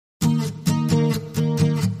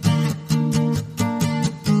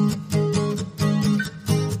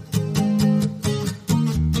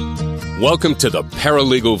Welcome to the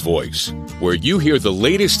Paralegal Voice, where you hear the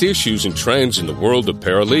latest issues and trends in the world of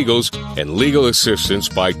paralegals and legal assistance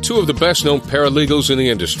by two of the best-known paralegals in the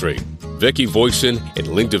industry, Vicki Voisin and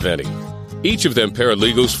Lynn DeVenny. Each of them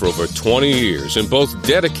paralegals for over 20 years and both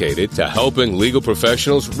dedicated to helping legal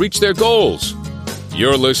professionals reach their goals.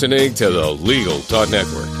 You're listening to the Legal Talk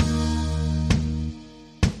Network.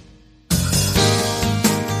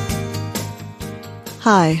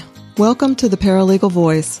 Hi, welcome to the Paralegal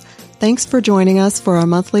Voice. Thanks for joining us for our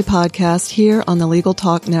monthly podcast here on the Legal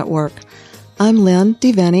Talk Network. I'm Lynn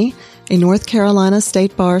DeVenny, a North Carolina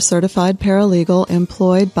State Bar certified paralegal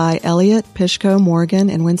employed by Elliott Pishko Morgan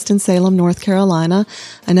in Winston-Salem, North Carolina.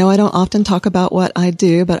 I know I don't often talk about what I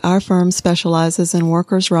do, but our firm specializes in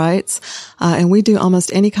workers' rights, and we do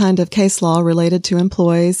almost any kind of case law related to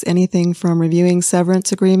employees, anything from reviewing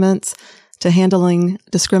severance agreements to handling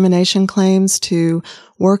discrimination claims to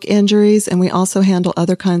work injuries, and we also handle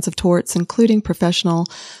other kinds of torts, including professional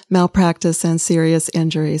malpractice and serious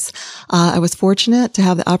injuries. I was fortunate to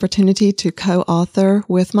have the opportunity to co-author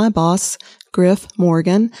with my boss, Griff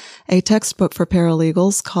Morgan, a textbook for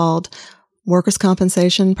paralegals called Workers'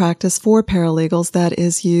 Compensation Practice for Paralegals that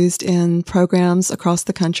is used in programs across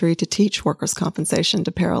the country to teach workers' compensation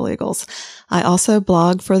to paralegals. I also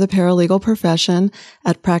blog for the paralegal profession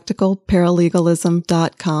at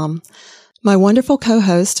practicalparalegalism.com. My wonderful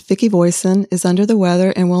co-host, Vicki Voisin, is under the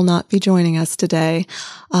weather and will not be joining us today.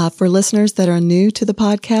 For listeners that are new to the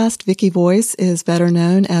podcast, Vicki Voice is better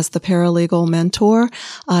known as the Paralegal Mentor.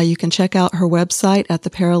 You can check out her website at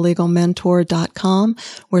theparalegalmentor.com,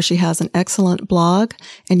 where she has an excellent blog,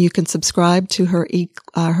 and you can subscribe to her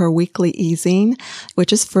weekly e-zine,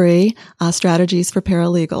 which is free, Strategies for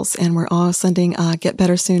Paralegals. And we're all sending Get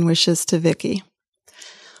Better Soon wishes to Vicki.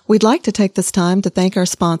 We'd like to take this time to thank our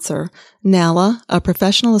sponsor, NALA, a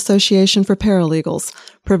professional association for paralegals,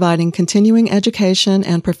 providing continuing education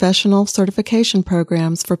and professional certification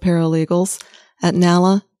programs for paralegals at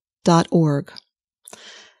nala.org.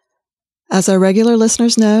 As our regular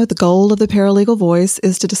listeners know, the goal of the Paralegal Voice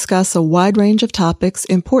is to discuss a wide range of topics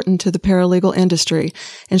important to the paralegal industry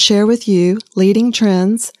and share with you leading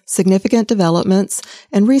trends, significant developments,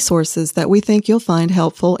 and resources that we think you'll find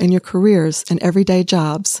helpful in your careers and everyday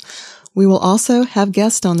jobs. We will also have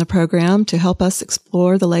guests on the program to help us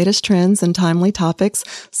explore the latest trends and timely topics,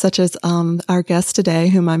 such as our guest today,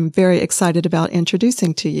 whom I'm very excited about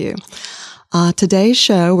introducing to you. Today's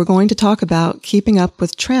show, we're going to talk about keeping up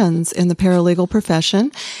with trends in the paralegal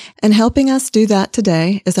profession, and helping us do that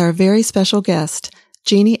today is our very special guest,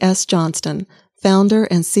 Jeannie S. Johnston, founder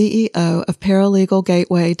and CEO of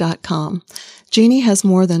ParalegalGateway.com. Jeannie has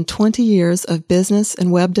more than 20 years of business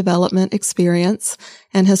and web development experience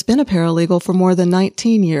and has been a paralegal for more than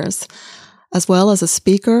 19 years, as well as a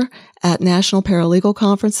speaker at national paralegal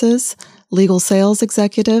conferences, legal sales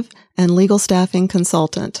executive, and legal staffing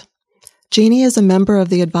consultant. Jeannie is a member of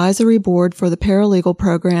the advisory board for the paralegal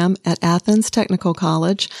program at Athens Technical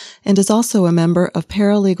College and is also a member of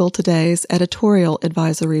Paralegal Today's editorial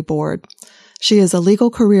advisory board. She is a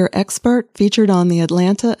legal career expert featured on the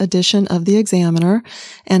Atlanta edition of The Examiner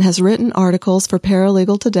and has written articles for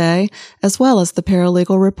Paralegal Today as well as the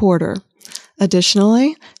Paralegal Reporter.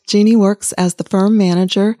 Additionally, Jeannie works as the firm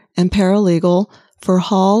manager and paralegal for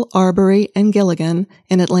Hall, Arbery, and Gilligan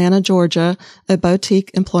in Atlanta, Georgia, a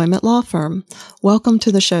boutique employment law firm. Welcome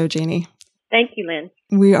to the show, Jeannie. Thank you, Lynn.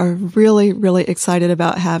 We are really, really excited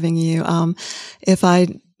about having you. If I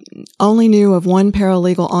only knew of one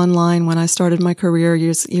paralegal online when I started my career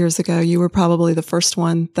years ago, you were probably the first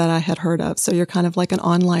one that I had heard of. So you're kind of like an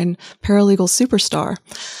online paralegal superstar.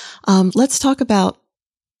 Let's talk about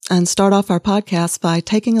and start off our podcast by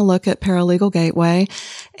taking a look at Paralegal Gateway.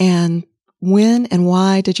 And when and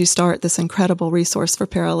why did you start this incredible resource for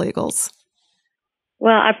paralegals?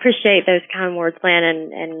 Well, I appreciate those kind words, Lynn,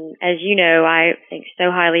 and as you know, I think so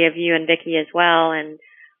highly of you and Vicki as well, and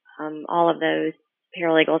all of those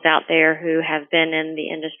paralegals out there who have been in the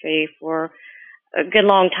industry for a good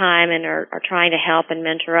long time and are trying to help and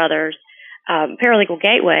mentor others. Paralegal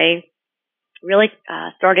Gateway really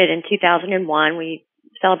started in 2001. We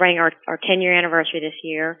celebrating our 10-year anniversary this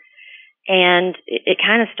year. And it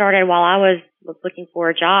kind of started while I was looking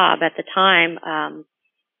for a job at the time.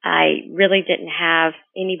 I really didn't have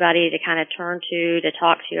anybody to kind of turn to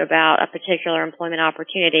talk to about a particular employment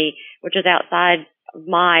opportunity, which is outside of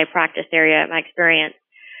my practice area, my experience.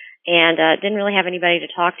 And didn't really have anybody to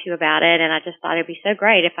talk to about it. And I just thought it'd be so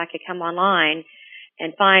great if I could come online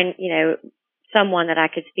and find, someone that I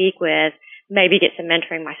could speak with, maybe get some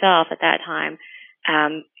mentoring myself at that time.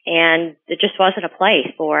 And there just wasn't a place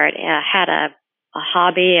for it. I had a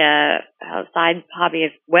hobby, a side hobby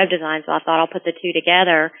of web design. So I thought I'll put the two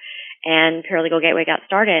together, and Paralegal Gateway got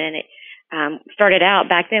started. And it started out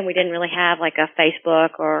back then. We didn't really have like a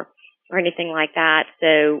Facebook or anything like that.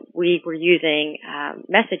 So we were using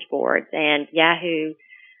message boards, and Yahoo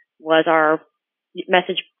was our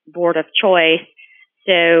message board of choice.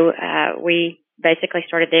 So we basically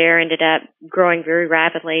started there, ended up growing very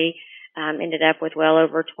rapidly, ended up with well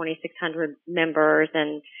over 2,600 members,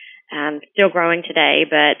 and still growing today.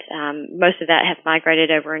 But most of that has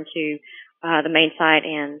migrated over into the main site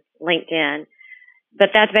and LinkedIn. But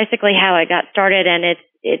that's basically how it got started, and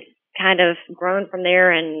it's kind of grown from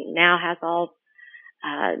there, and now has all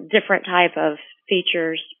different type of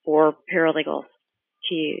features for paralegals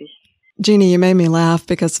to use. Jeannie, you made me laugh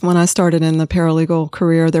because when I started in the paralegal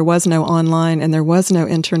career, there was no online and there was no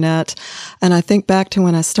internet. And I think back to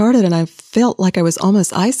when I started, and I felt like I was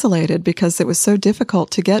almost isolated because it was so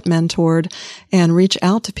difficult to get mentored and reach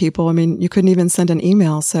out to people. I mean, you couldn't even send an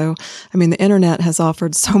email. So, I mean, the internet has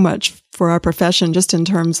offered so much for our profession, just in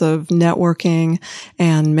terms of networking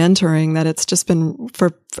and mentoring, that it's just been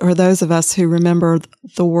for those of us who remember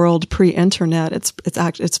the world pre-internet,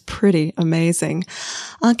 it's pretty amazing.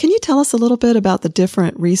 Can you tell us a little bit about the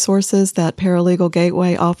different resources that Paralegal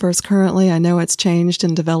Gateway offers currently? I know it's changed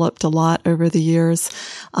and developed a lot over the years,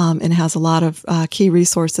 and has a lot of key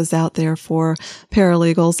resources out there for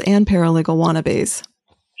paralegals and paralegal wannabes.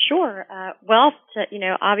 Sure. Well,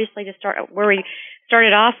 obviously to start where we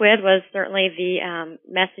started off with was certainly the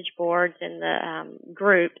message boards and the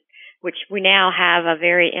group, which we now have a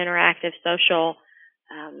very interactive social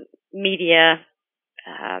media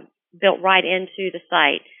built right into the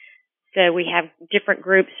site. So we have different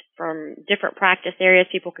groups from different practice areas.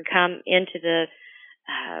 People can come into the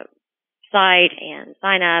site and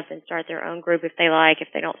sign up and start their own group if they like, if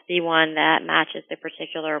they don't see one that matches their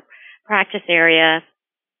particular practice area.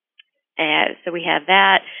 So we have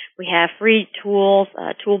that. We have free tools,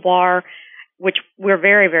 toolbar, which we're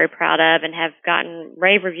very, very proud of and have gotten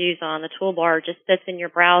rave reviews on. The toolbar just sits in your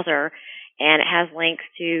browser, and it has links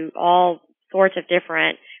to all sorts of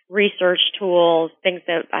different research tools, things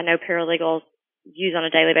that I know paralegals use on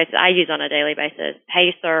a daily basis. I use on a daily basis.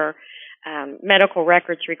 Pacer, medical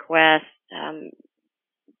records requests,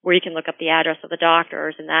 where you can look up the address of the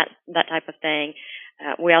doctors and that type of thing.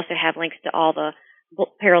 We also have links to all the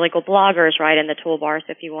paralegal bloggers right in the toolbar.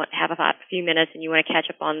 So if you want to have a few minutes and you want to catch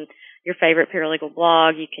up on your favorite paralegal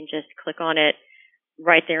blog, you can just click on it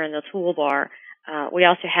right there in the toolbar. We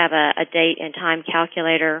also have a date and time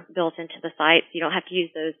calculator built into the site, so you don't have to use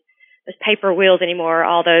those paper wheels anymore,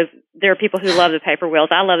 although there are people who love the paper wheels.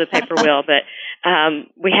 I love the paper wheel, but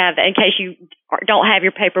we have, in case you don't have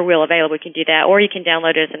your paper wheel available, you can do that, or you can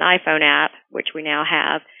download it as an iPhone app, which we now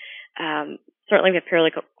have. Certainly with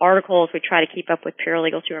paralegal articles, we try to keep up with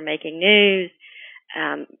paralegals who are making news.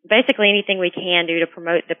 Basically anything we can do to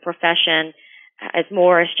promote the profession as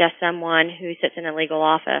more as just someone who sits in a legal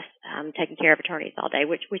office taking care of attorneys all day,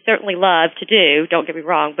 which we certainly love to do, don't get me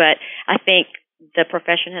wrong, but I think the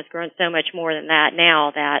profession has grown so much more than that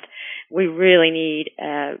now that we really need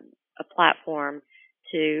a platform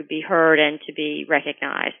to be heard and to be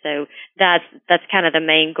recognized. So that's kind of the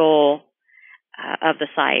main goal of the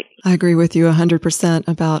site. I agree with you 100%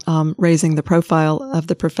 about raising the profile of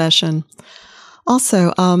the profession.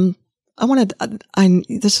 Also,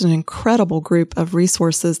 this is an incredible group of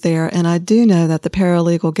resources there, and I do know that the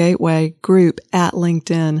Paralegal Gateway group at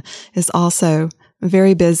LinkedIn is also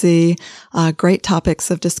very busy, great topics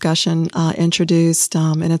of discussion introduced,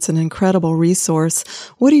 and it's an incredible resource.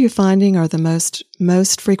 What are you finding are the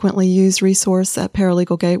most frequently used resource at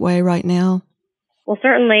Paralegal Gateway right now? Well,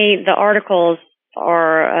 certainly the articles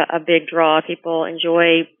are a big draw. People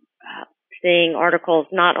enjoy seeing articles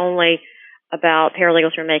not only about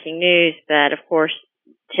paralegals who are making news, but of course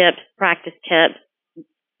tips, practice tips,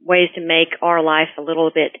 ways to make our life a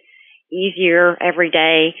little bit easier every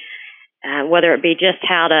day, whether it be just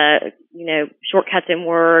how to, shortcuts in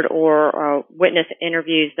Word or witness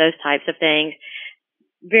interviews, those types of things.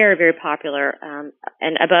 Very, very popular.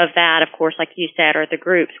 And above that, of course, like you said, are the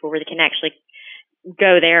groups where we can actually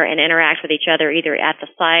go there and interact with each other either at the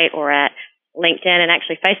site or at LinkedIn. And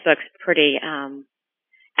actually Facebook's pretty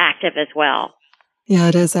active as well. Yeah,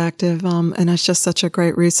 it is active. And it's just such a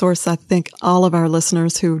great resource. I think all of our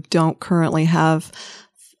listeners who don't currently have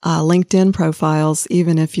LinkedIn profiles,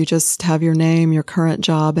 even if you just have your name, your current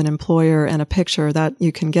job and employer and a picture, that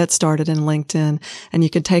you can get started in LinkedIn and you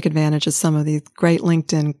can take advantage of some of these great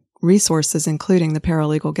LinkedIn resources, including the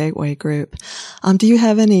Paralegal Gateway group. Do you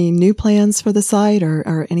have any new plans for the site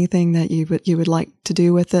or anything that you would like to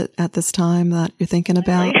do with it at this time that you're thinking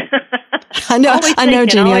about? I know,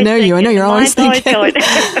 Jeannie. I know you. I know you're always thinking.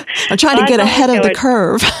 I'm trying to get ahead of the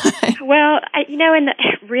curve. Well, and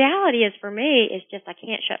the reality is for me is just I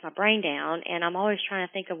can't shut my brain down, and I'm always trying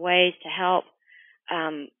to think of ways to help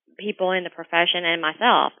people in the profession and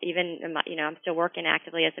myself. Even, I'm still working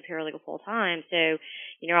actively as a paralegal full time, so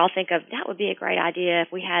I'll think of that would be a great idea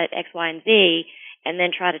if we had X, Y, and Z, and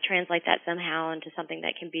then try to translate that somehow into something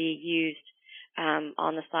that can be used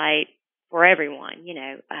on the site for everyone.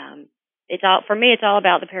 It's all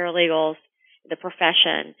about the paralegals, the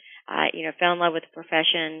profession. Fell in love with the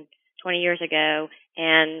profession 20 years ago,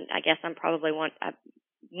 and I guess I'm probably one,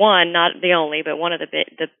 not the only, but one of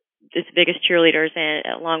the biggest cheerleaders, and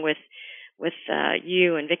along with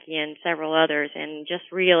you and Vicki and several others, and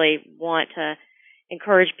just really want to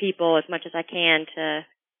encourage people as much as I can to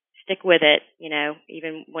stick with it,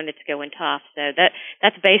 even when it's going tough. So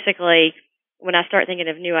that's basically when I start thinking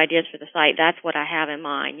of new ideas for the site, that's what I have in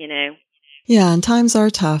mind, Yeah, and times are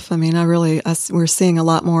tough. I mean, we're seeing a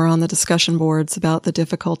lot more on the discussion boards about the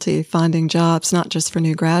difficulty finding jobs, not just for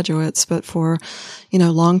new graduates, but for,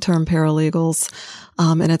 long-term paralegals.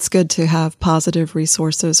 And it's good to have positive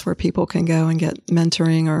resources where people can go and get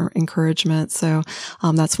mentoring or encouragement. So,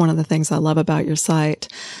 that's one of the things I love about your site.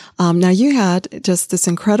 Now you had just this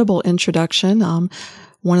incredible introduction.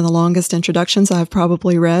 One of the longest introductions I've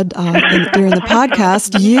probably read during the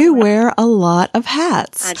podcast. You wear a lot of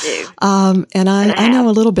hats. I do. And I know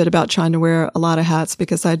a little bit about trying to wear a lot of hats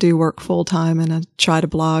because I do work full time and I try to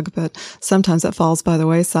blog, but sometimes that falls by the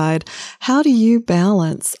wayside. How do you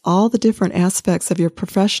balance all the different aspects of your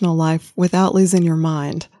professional life without losing your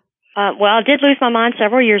mind? Well, I did lose my mind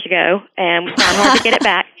several years ago, and it's not hard to get it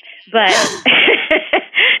back. But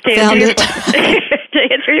to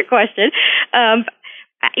answer your question, I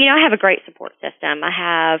have a great support system. I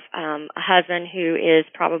have a husband who is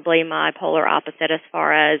probably my polar opposite as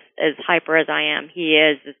far as hyper as I am. He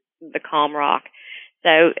is the calm rock. So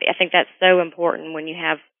I think that's so important when you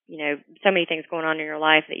have, so many things going on in your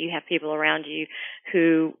life, that you have people around you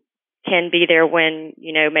who can be there when,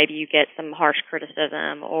 maybe you get some harsh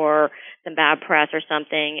criticism or some bad press or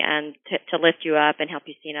something, and to lift you up and help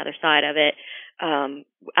you see another side of it.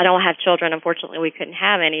 I don't have children. Unfortunately, we couldn't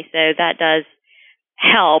have any, so that does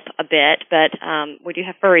help a bit, but we do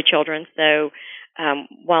have furry children, so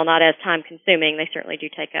while not as time consuming, they certainly do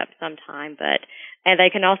take up some time, and they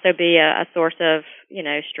can also be a source of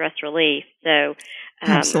stress relief. So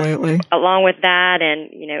absolutely, along with that, and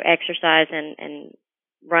exercise and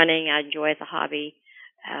running, I enjoy as a hobby.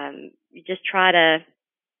 You just try to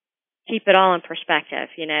keep it all in perspective.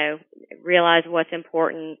 Realize what's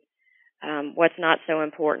important, what's not so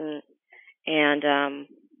important, and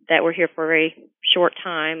that we're here for a very short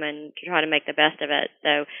time, and to try to make the best of it.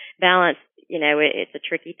 So balance, it's a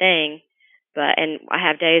tricky thing, and I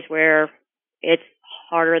have days where it's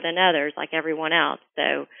harder than others, like everyone else.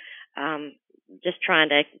 So just trying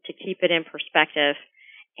to keep it in perspective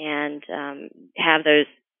and have those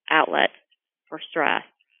outlets for stress.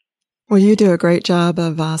 Well, you do a great job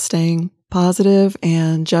of staying positive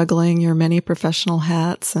and juggling your many professional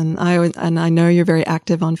hats. And I know you're very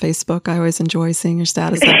active on Facebook. I always enjoy seeing your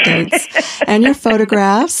status updates and your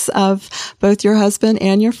photographs of both your husband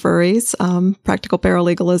and your furries. Practical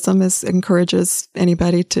Paralegalism encourages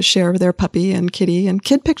anybody to share their puppy and kitty and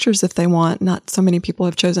kid pictures if they want. Not so many people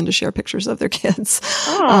have chosen to share pictures of their kids.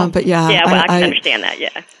 But yeah. Yeah, well, I can understand that,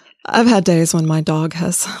 yeah. I've had days when my dog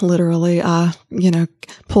has literally,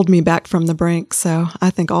 pulled me back from the brink. So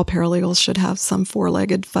I think all paralegals should have some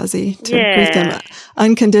four-legged fuzzy to greet them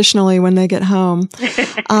unconditionally when they get home.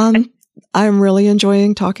 I'm really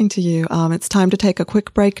enjoying talking to you. It's time to take a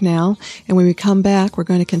quick break now. And when we come back, we're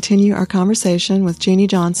going to continue our conversation with Jeannie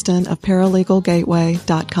Johnston of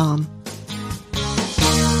ParalegalGateway.com.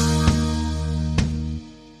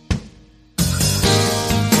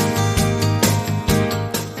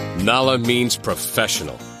 NALA means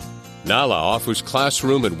professional. NALA offers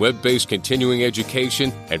classroom and web-based continuing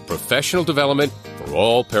education and professional development for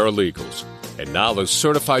all paralegals. And NALA's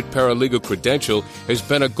certified paralegal credential has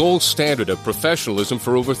been a gold standard of professionalism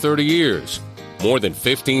for over 30 years. More than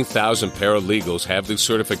 15,000 paralegals have this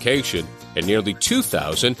certification, and nearly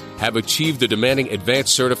 2,000 have achieved the demanding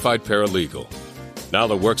advanced certified paralegal.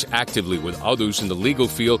 NALA works actively with others in the legal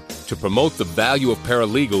field to promote the value of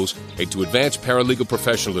paralegals and to advance paralegal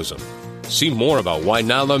professionalism. See more about why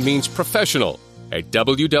NALA means professional at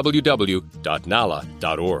www.nala.org.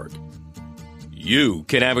 You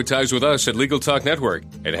can advertise with us at Legal Talk Network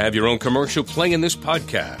and have your own commercial play in this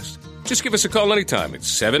podcast. Just give us a call anytime at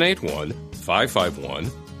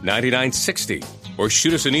 781-551-9960 or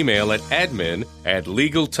shoot us an email at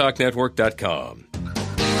admin@LegalTalkNetwork.com.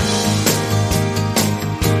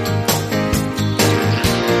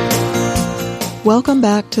 Welcome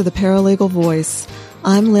back to the Paralegal Voice.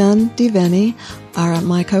 I'm Lynn DeVenny.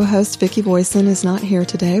 My co-host Vicki Voisin is not here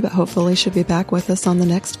today, but hopefully she'll be back with us on the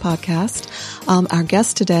next podcast. Our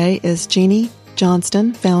guest today is Jeannie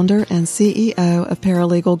Johnston, founder and CEO of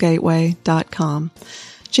ParalegalGateway.com.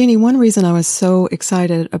 Jeannie, one reason I was so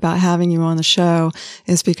excited about having you on the show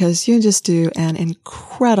is because you just do an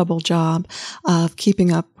incredible job of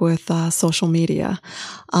keeping up with social media.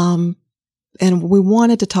 And we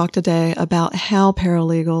wanted to talk today about how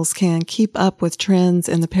paralegals can keep up with trends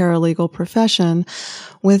in the paralegal profession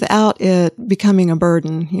without it becoming a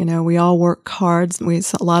burden. You know, we all work hard. A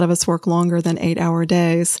lot of us work longer than 8-hour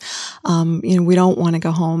days. We don't want to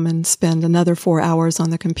go home and spend another 4 hours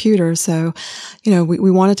on the computer. So,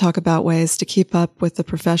 we want to talk about ways to keep up with the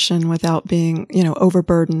profession without being,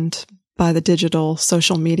 overburdened by the digital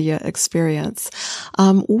social media experience.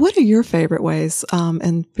 What are your favorite ways?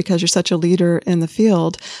 And because you're such a leader in the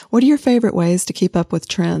field, what are your favorite ways to keep up with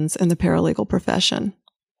trends in the paralegal profession?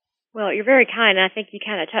 Well, you're very kind. I think you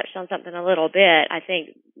kind of touched on something a little bit. I think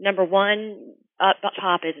number one up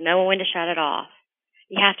top is knowing when to shut it off.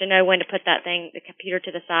 You have to know when to put the computer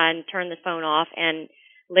to the side and turn the phone off and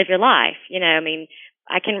live your life.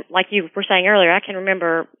 I can, like you were saying earlier, I can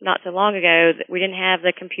remember not so long ago that we didn't have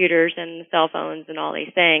the computers and the cell phones and all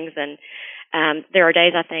these things. And there are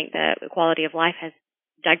days I think that the quality of life has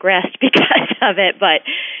digressed because of it. But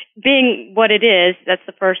being what it is, that's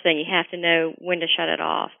the first thing. You have to know when to shut it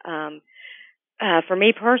off. For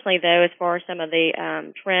me personally, though, as far as some of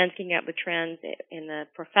the trends, keeping up with trends in the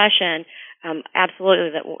profession, absolutely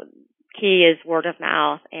the key is word of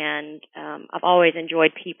mouth. And I've always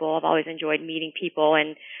enjoyed people. I've always enjoyed meeting people.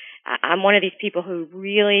 And I'm one of these people who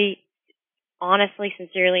really, honestly,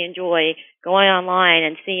 sincerely enjoy going online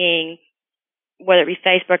and seeing, whether it be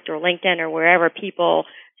Facebook or LinkedIn or wherever, people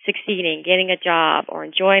succeeding, getting a job, or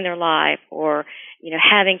enjoying their life, or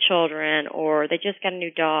having children, or they just got a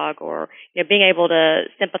new dog, or being able to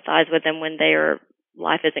sympathize with them when their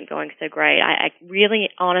life isn't going so great. I really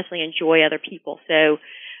honestly enjoy other people. So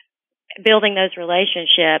building those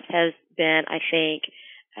relationships has been, I think,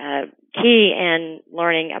 key in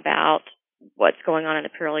learning about what's going on in the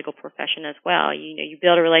paralegal profession as well. You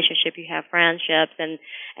build a relationship, you have friendships, and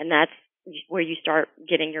that's where you start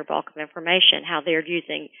getting your bulk of information, how they're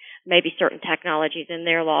using maybe certain technologies in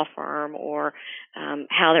their law firm, or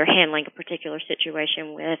how they're handling a particular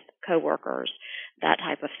situation with coworkers, that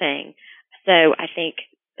type of thing. So I think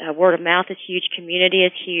word of mouth is huge. Community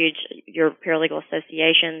is huge. Your paralegal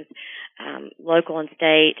associations, local and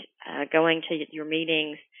state, going to your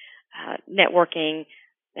meetings, networking,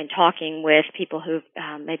 and talking with people who've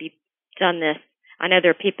maybe done this. I know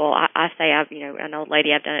there are people, I say an old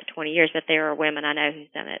lady, I've done it 20 years, but there are women I know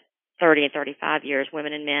who's done it 30 and 35 years,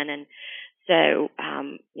 women and men. And so,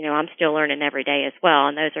 I'm still learning every day as well.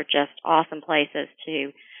 And those are just awesome places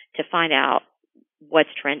to find out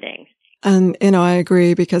what's trending. And, I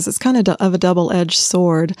agree, because it's kind of a double-edged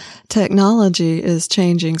sword. Technology is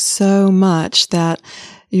changing so much that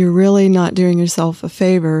you're really not doing yourself a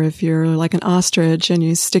favor if you're like an ostrich and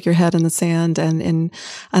you stick your head in the sand. And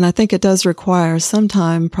I think it does require some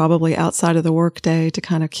time, probably outside of the workday, to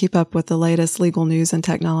kind of keep up with the latest legal news and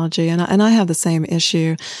technology. And I have the same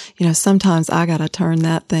issue. Sometimes I got to turn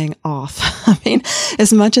that thing off. I mean,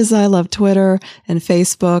 as much as I love Twitter and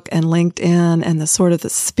Facebook and LinkedIn and the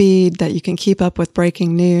speed that you can keep up with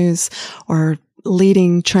breaking news or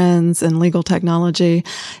leading trends in legal technology,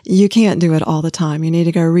 you can't do it all the time. You need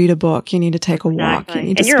to go read a book. You need to take a walk. You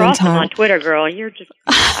need to spend time on Twitter, girl. I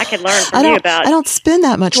could learn from you about. I don't spend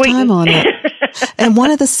that much time on it. And one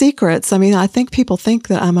of the secrets, I think people think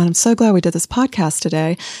that I'm so glad we did this podcast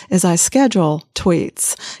today, is I schedule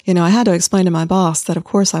tweets. I had to explain to my boss that, of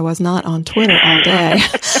course, I was not on Twitter all day,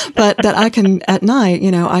 but that I can, at night,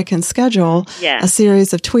 I can schedule a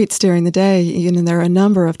series of tweets during the day. There are a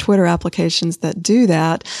number of Twitter applications that do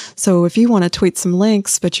that. So if you want to tweet some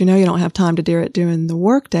links, but you don't have time to do it during the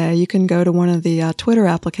workday, you can go to one of the Twitter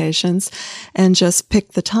applications and just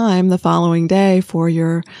pick the time the following day for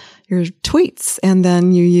your tweets. And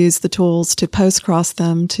then you use the tools to post-cross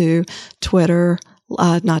them to Twitter,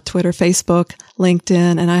 Facebook,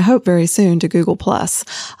 LinkedIn, and I hope very soon to Google Plus,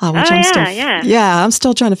 which I'm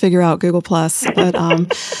still trying to figure out Google Plus, but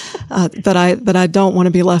I don't want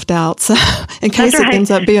to be left out. So in case it ends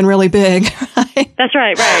up being really big, right? That's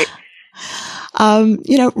right.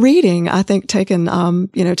 Reading, I think taking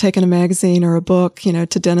a magazine or a book, to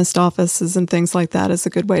dentist offices and things like that is a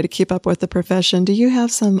good way to keep up with the profession. Do you have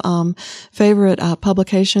some favorite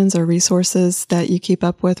publications or resources that you keep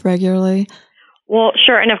up with regularly? Well,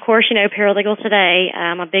 sure. And of course, Paralegal Today,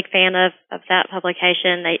 I'm a big fan of that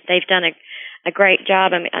publication. They've done a great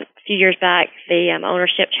job. I mean, a few years back, the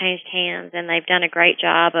ownership changed hands, and they've done a great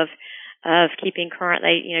job of keeping current.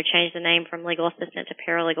 They, changed the name from legal assistant to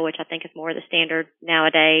paralegal, which I think is more the standard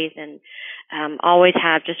nowadays, and always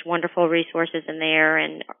have just wonderful resources in there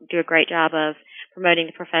and do a great job of promoting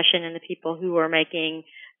the profession and the people who are making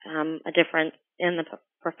a difference in the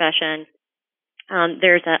profession.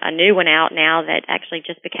 There's a new one out now that actually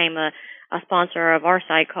just became a sponsor of our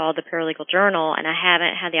site called the Paralegal Journal, and I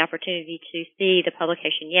haven't had the opportunity to see the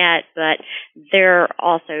publication yet, but they're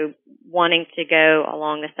also wanting to go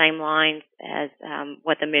along the same lines as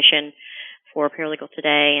what the mission for Paralegal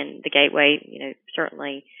Today and the Gateway,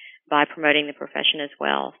 certainly by promoting the profession as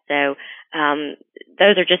well. So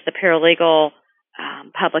those are just the paralegal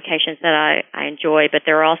publications that I enjoy, but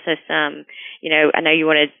there are also some, I know you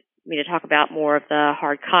wanted me to talk about more of the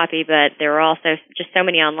hard copy, but there are also just so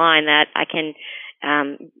many online that I can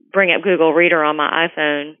bring up Google Reader on my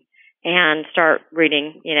iPhone and start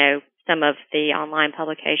reading, some of the online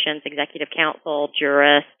publications. Executive Counsel,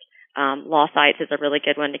 Jurist, Law Sites is a really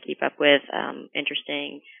good one to keep up with,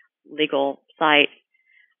 interesting legal sites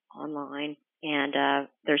online. And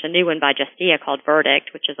there's a new one by Justia called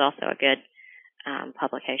Verdict, which is also a good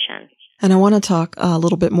publication. And I want to talk a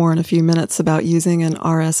little bit more in a few minutes about using an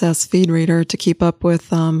RSS feed reader to keep up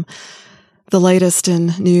with the latest in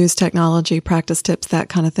news, technology, practice tips, that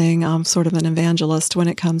kind of thing. I'm sort of an evangelist when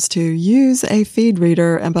it comes to use a feed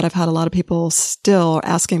reader, but I've had a lot of people still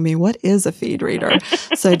asking me, what is a feed reader?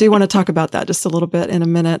 So I do want to talk about that just a little bit in a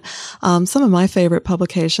minute. Some of my favorite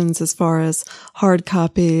publications as far as hard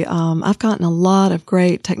copy, I've gotten a lot of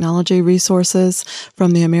great technology resources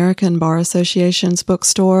from the American Bar Association's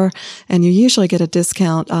bookstore, and you usually get a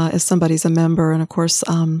discount if somebody's a member. And of course,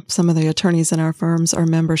 some of the attorneys in our firms are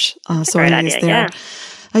members, so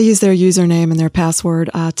I use their username and their password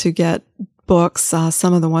to get books.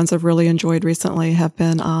 Some of the ones I've really enjoyed recently have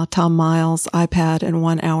been Tom Miles' iPad and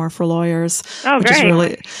 1 Hour for Lawyers. Oh, which great. is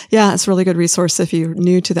really, it's a really good resource if you're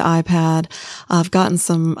new to the iPad. I've gotten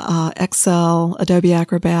some Excel, Adobe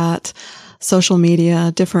Acrobat, social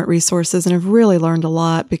media, different resources, and I've really learned a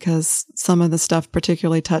lot because some of the stuff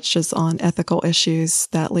particularly touches on ethical issues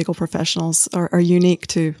that legal professionals are unique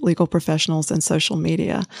to legal professionals in social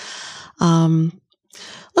media.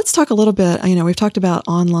 Let's talk a little bit, we've talked about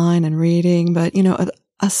online and reading, but,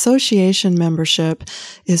 association membership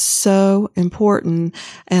is so important.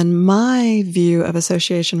 And my view of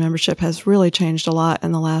association membership has really changed a lot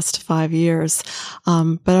in the last 5 years.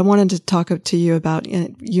 But I wanted to talk to you about,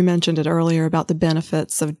 you mentioned it earlier, about the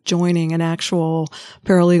benefits of joining an actual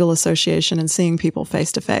paralegal association and seeing people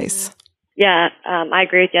face to face. Yeah, I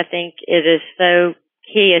agree with you. I think it is so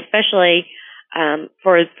key, especially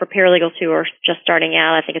for paralegals who are just starting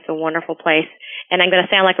out. I think it's a wonderful place. And I'm going to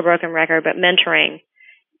sound like a broken record, but mentoring,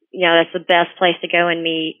 that's the best place to go and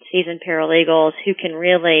meet seasoned paralegals who can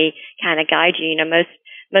really kind of guide you.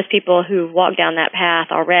 Most people who've walked down that path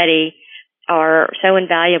already are so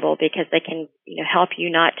invaluable because they can, help you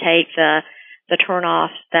not take the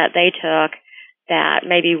turnoffs that they took that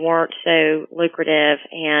maybe weren't so lucrative.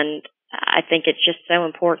 And I think it's just so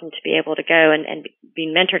important to be able to go and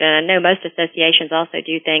be mentored. And I know most associations also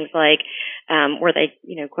do things like where they,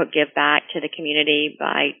 quote, give back to the community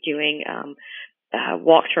by doing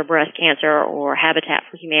walks for breast cancer or Habitat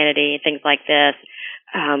for Humanity and things like this.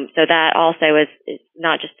 So that also is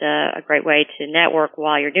not just a great way to network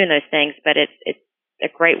while you're doing those things, but it's a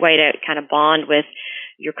great way to kind of bond with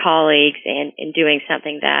your colleagues and in doing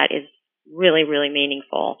something that is really, really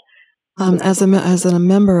meaningful. As a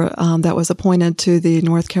member that was appointed to the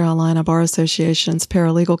North Carolina Bar Association's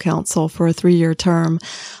Paralegal Council for a 3-year term,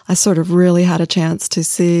 I sort of really had a chance to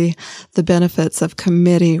see the benefits of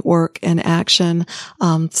committee work in action.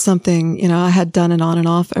 Something, I had done it on and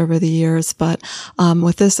off over the years, but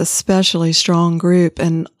with this especially strong group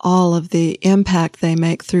and all of the impact they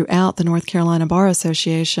make throughout the North Carolina Bar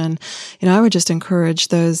Association, I would just encourage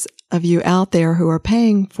those of you out there who are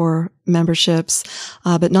paying for memberships,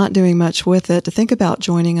 but not doing much with it, to think about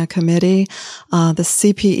joining a committee. The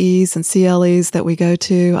CPEs and CLEs that we go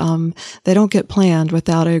to, they don't get planned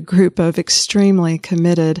without a group of extremely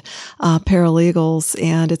committed paralegals,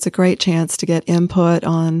 and it's a great chance to get input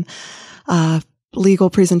on legal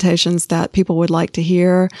presentations that people would like to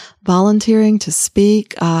hear, volunteering to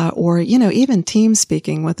speak, or, even team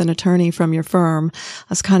speaking with an attorney from your firm.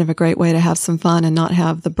 That's kind of a great way to have some fun and not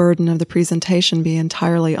have the burden of the presentation be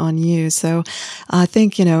entirely on you. So I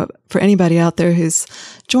think, for anybody out there who's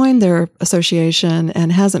joined their association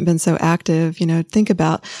and hasn't been so active, think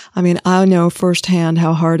about, I know firsthand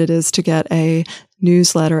how hard it is to get a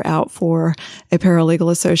newsletter out for a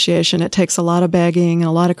paralegal association. It takes a lot of begging and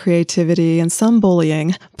a lot of creativity and some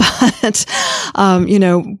bullying, but,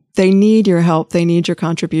 they need your help. They need your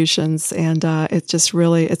contributions. And,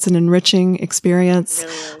 it's an enriching experience.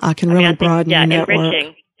 Can really broaden your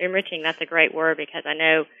network. Enriching. That's a great word, because I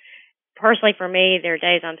know personally for me, there are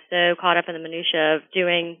days I'm so caught up in the minutia of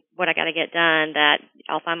doing what I got to get done that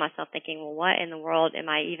I'll find myself thinking, well, what in the world am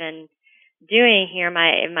I even doing here? Am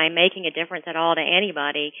I making a difference at all to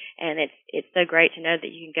anybody? And it's so great to know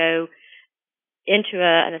that you can go into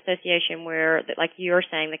an association where, like you were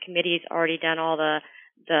saying, the committee's already done all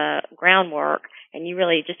the groundwork, and you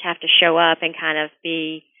really just have to show up and kind of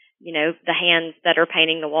be, the hands that are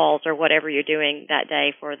painting the walls or whatever you're doing that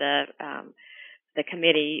day for the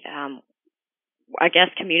committee, I guess,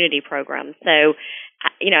 community program. So,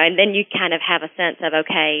 and then you kind of have a sense of,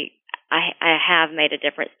 okay, I have made a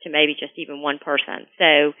difference to maybe just even one person.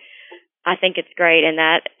 So I think it's great, and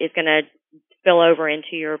that is going to spill over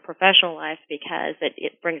into your professional life, because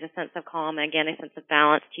it brings a sense of calm and, again, a sense of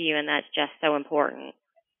balance to you, and that's just so important.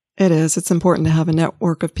 It is. It's important to have a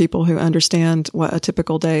network of people who understand what a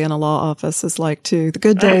typical day in a law office is like, too, the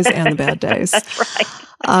good days and the bad days. That's right.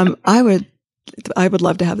 I would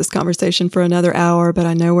love to have this conversation for another hour, but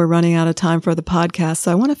I know we're running out of time for the podcast.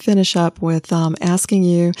 So I want to finish up with asking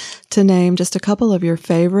you to name just a couple of your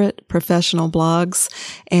favorite professional blogs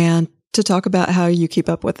and to talk about how you keep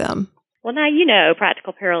up with them. Well, now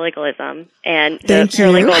Practical Paralegalism and the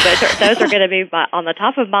Paralegal. Those are going to be on the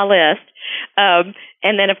top of my list.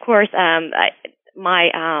 And then, of course,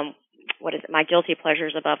 my Guilty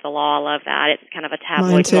Pleasures Above the Law. I love that. It's kind of a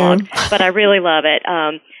tabloid blog, but I really love it.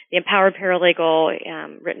 The Empowered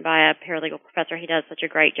Paralegal, written by a paralegal professor. He does such a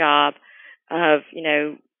great job of,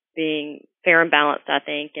 being fair and balanced, I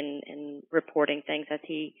think, and reporting things as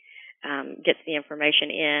he gets the information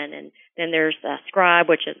in. And then there's Scribe,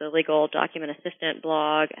 which is a legal document assistant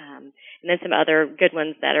blog, and then some other good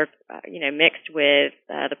ones that are, mixed with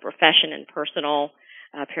the profession and personal,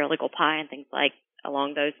 paralegal pie and things like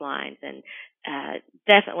along those lines. And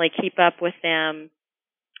definitely keep up with them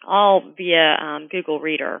all via Google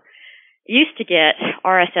Reader. I used to get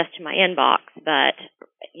RSS to my inbox, but,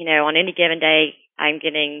 on any given day, I'm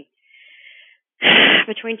getting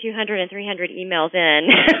between 200 and 300 emails in,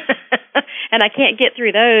 and I can't get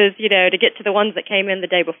through those, to get to the ones that came in the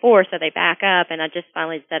day before, so they back up, and I just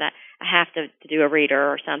finally said I have to do a reader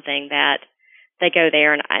or something that they go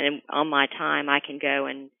there, and on my time I can go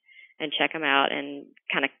and check them out and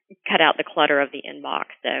kind of cut out the clutter of the inbox.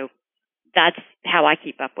 So that's how I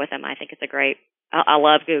keep up with them. I think it's I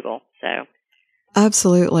love Google, so.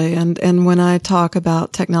 Absolutely. And when I talk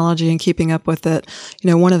about technology and keeping up with it,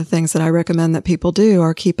 one of the things that I recommend that people do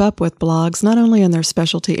are keep up with blogs, not only in their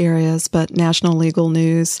specialty areas, but national legal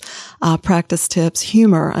news, practice tips,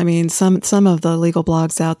 humor. I mean, some of the legal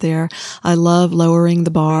blogs out there. I love Lowering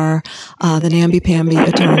the Bar, the namby-pamby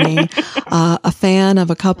attorney, a fan of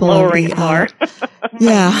a couple Lowering of the bar.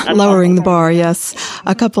 Lowering the Bar. Yes.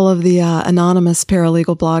 A couple of the, anonymous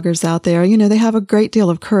paralegal bloggers out there, they have a great deal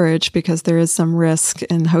of courage because there is some risk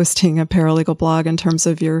in hosting a paralegal blog in terms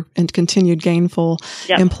of your continued gainful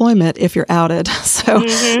employment if you're outed. So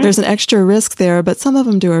there's an extra risk there, but some of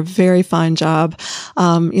them do a very fine job,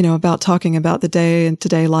 about talking about the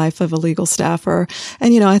day-to-day life of a legal staffer.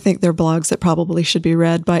 And, I think they're blogs that probably should be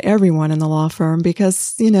read by everyone in the law firm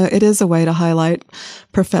because, it is a way to highlight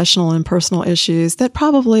professional and personal issues that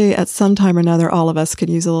probably at some time or another, all of us could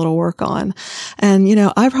use a little work on. And,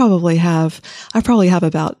 I probably have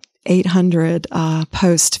about 800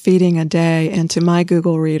 posts feeding a day into my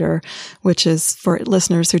Google Reader, which is, for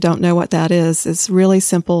listeners who don't know what that is really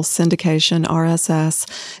simple syndication RSS.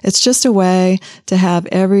 It's just a way to have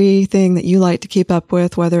everything that you like to keep up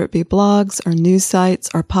with, whether it be blogs or news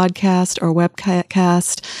sites or podcast or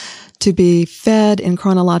webcast, to be fed in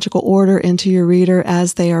chronological order into your reader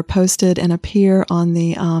as they are posted and appear on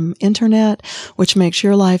the internet, which makes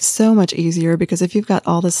your life so much easier because if you've got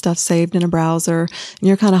all this stuff saved in a browser and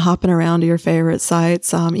you're kind of hopping around to your favorite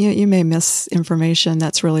sites, you may miss information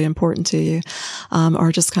that's really important to you,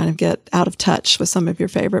 or just kind of get out of touch with some of your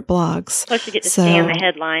favorite blogs. Plus you get to scan the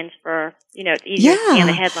headlines it's easier to scan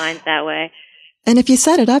the headlines that way. And if you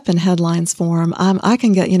set it up in headlines form, I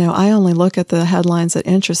can get, I only look at the headlines that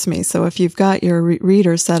interest me. So if you've got your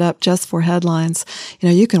reader set up just for headlines,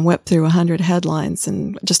 you can whip through 100 headlines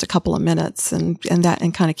in just a couple of minutes and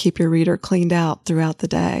kind of keep your reader cleaned out throughout the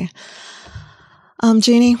day.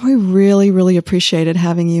 Jeannie, we really, really appreciated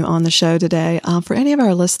having you on the show today. For any of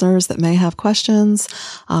our listeners that may have questions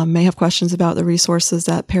about the resources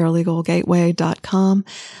at paralegalgateway.com,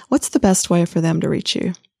 what's the best way for them to reach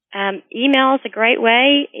you? Email is a great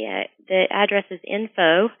way. The address is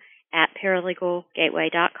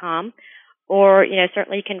info@paralegalgateway.com. Or,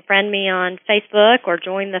 certainly you can friend me on Facebook or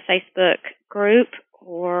join the Facebook group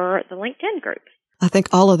or the LinkedIn group. I think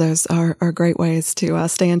all of those are great ways to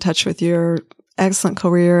stay in touch with your excellent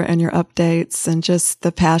career and your updates and just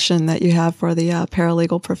the passion that you have for the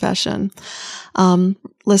paralegal profession.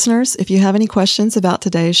 Listeners, if you have any questions about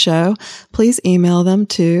today's show, please email them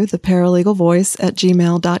to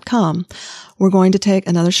theparalegalvoice@gmail.com. We're going to take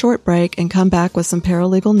another short break and come back with some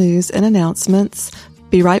paralegal news and announcements.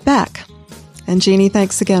 Be right back. And Jeannie,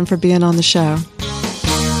 thanks again for being on the show.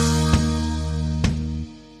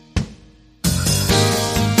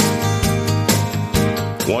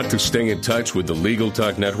 Want to stay in touch with the Legal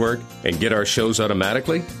Talk Network and get our shows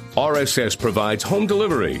automatically? RSS provides home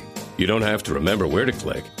delivery. You don't have to remember where to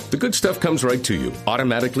click. The good stuff comes right to you,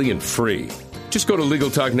 automatically and free. Just go to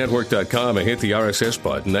LegalTalkNetwork.com and hit the RSS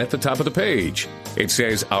button at the top of the page. It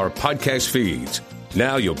says Our Podcast Feeds.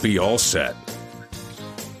 Now you'll be all set.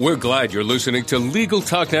 We're glad you're listening to Legal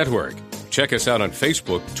Talk Network. Check us out on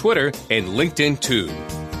Facebook, Twitter, and LinkedIn too.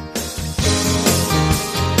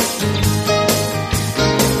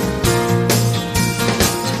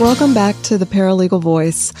 Welcome back to the Paralegal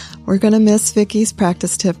Voice. We're going to miss Vicki's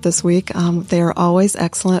practice tip this week. They are always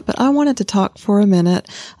excellent, but I wanted to talk for a minute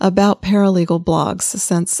about paralegal blogs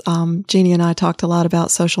since Jeannie and I talked a lot about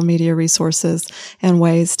social media resources and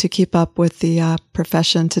ways to keep up with the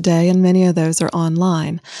profession today, and many of those are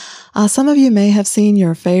online. Some of you may have seen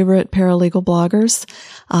your favorite paralegal bloggers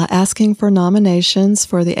asking for nominations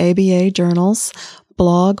for the ABA Journal's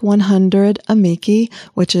Blog 100 Amici,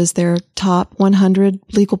 which is their top 100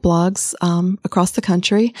 legal blogs across the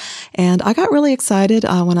country. And I got really excited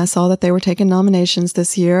when I saw that they were taking nominations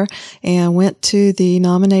this year and went to the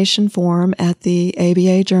nomination form at the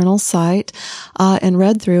ABA Journal site and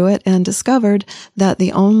read through it and discovered that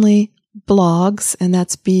the only blogs, and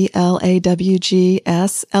that's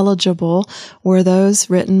BLAWGS, eligible, were those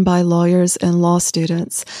written by lawyers and law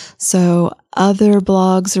students. So other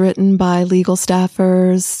blogs written by legal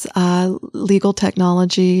staffers, legal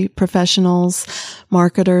technology professionals,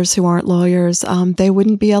 marketers who aren't lawyers, they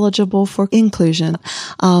wouldn't be eligible for inclusion.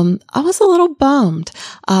 I was a little bummed.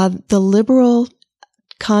 The liberal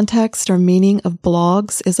context or meaning of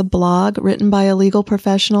blogs is a blog written by a legal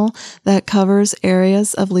professional that covers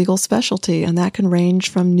areas of legal specialty, and that can range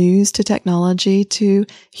from news to technology to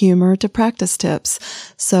humor to practice tips.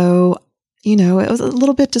 So, it was a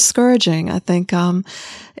little bit discouraging. I think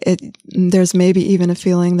there's maybe even a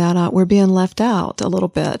feeling that we're being left out a little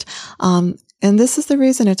bit. And this is the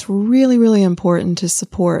reason it's really, really important to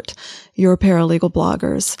support your paralegal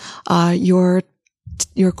bloggers,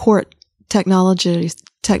 your court technologists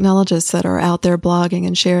that are out there blogging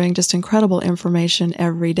and sharing just incredible information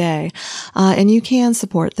every day. And you can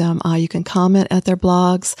support them. You can comment at their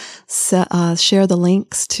blogs, share the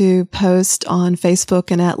links to post on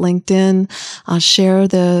Facebook and at LinkedIn, share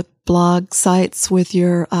the blog sites with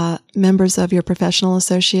your members of your professional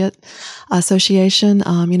association.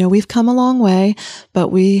 We've come a long way, but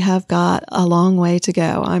we have got a long way to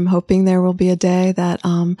go. I'm hoping there will be a day that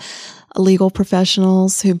legal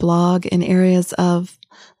professionals who blog in areas of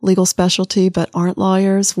legal specialty but aren't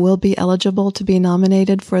lawyers will be eligible to be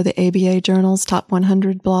nominated for the ABA Journal's Top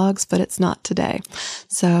 100 Blogs, but it's not today.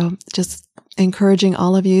 So just encouraging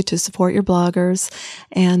all of you to support your bloggers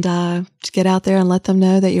and to get out there and let them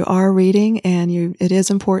know that you are reading and it is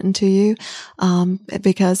important to you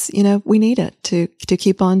because we need it to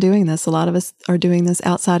keep on doing this. A lot of us are doing this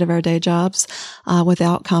outside of our day jobs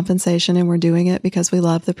without compensation, and we're doing it because we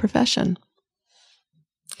love the profession.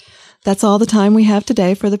 That's all the time we have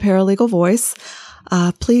today for the Paralegal Voice.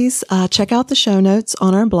 Please check out the show notes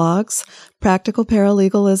on our blogs,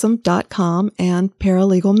 practicalparalegalism.com and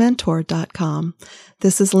paralegalmentor.com.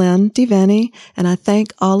 This is Lynn DeVenny, and I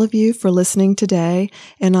thank all of you for listening today,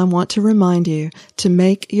 and I want to remind you to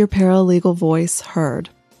make your paralegal voice heard.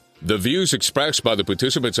 The views expressed by the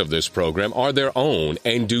participants of this program are their own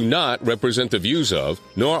and do not represent the views of,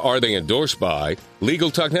 nor are they endorsed by, Legal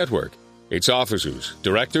Talk Network, its officers,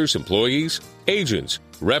 directors, employees, agents,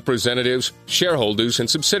 representatives, shareholders, and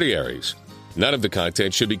subsidiaries. None of the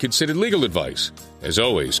content should be considered legal advice. As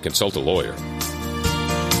always, consult a lawyer.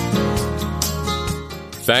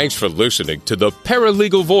 Thanks for listening to The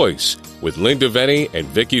Paralegal Voice with Lynn DeVenny and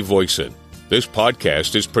Vicki Voisin. This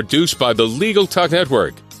podcast is produced by the Legal Talk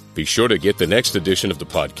Network. Be sure to get the next edition of the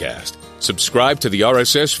podcast. Subscribe to the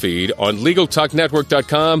RSS feed on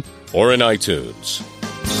LegalTalkNetwork.com or in iTunes.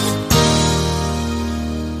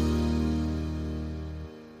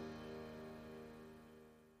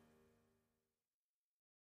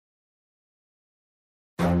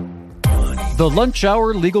 The Lunch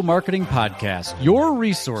Hour Legal Marketing Podcast, your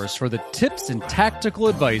resource for the tips and tactical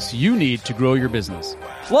advice you need to grow your business.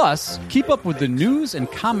 Plus, keep up with the news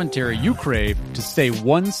and commentary you crave to stay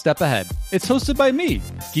one step ahead. It's hosted by me,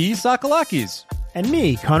 Guy Sakalakis. And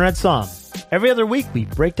me, Conrad Som. Every other week, we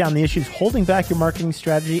break down the issues holding back your marketing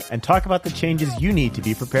strategy and talk about the changes you need to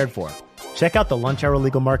be prepared for. Check out the Lunch Hour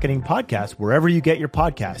Legal Marketing Podcast wherever you get your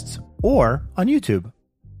podcasts or on YouTube.